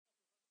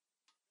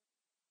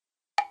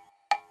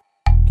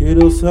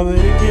Quiero saber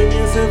quién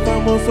es ese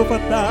famoso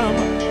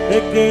fantasma,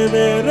 el que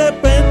de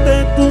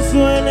repente tú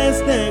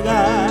sueles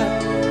negar.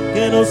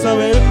 Quiero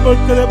saber por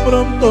qué de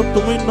pronto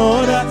tú me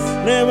ignoras.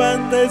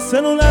 Levanta el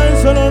celular,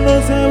 solo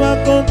no se va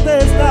a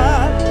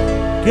contestar.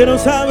 Quiero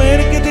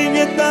saber que te ha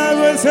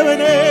inyectado ese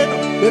veneno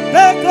que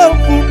te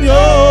confundió.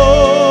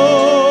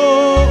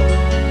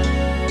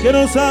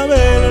 Quiero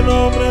saber el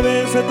nombre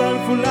de ese tal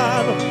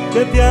fulano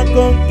que te ha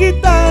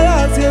conquistado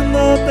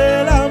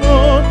haciéndote el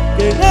amor.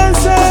 ¿Quién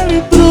es el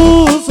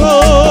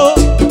intruso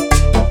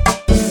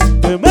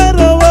que me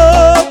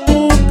robó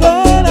tu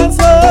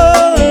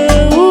corazón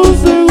en un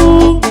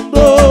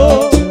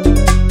segundo?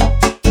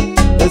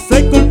 Es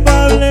el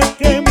culpable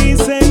que mis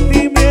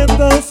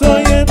sentimientos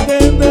hoy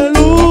entienden de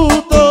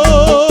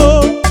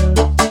luto.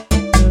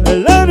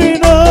 Él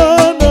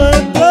arruinó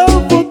nuestro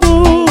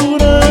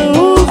futuro en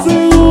un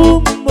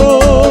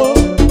segundo.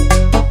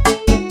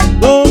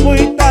 No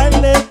muy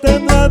tarde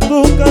tendrás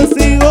tu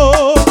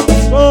castigo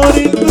por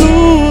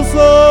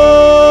intruso.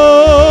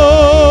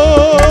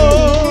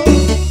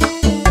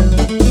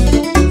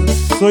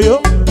 Soy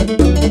yo,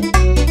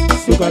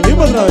 su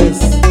Calippo otra vez.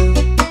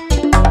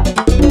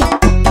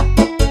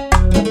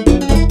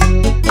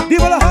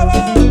 ¡Dímelo,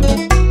 Java!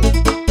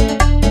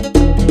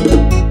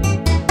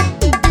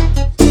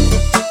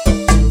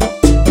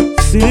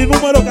 CD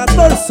número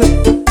 14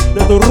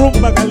 de tu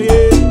Rumba Caliente.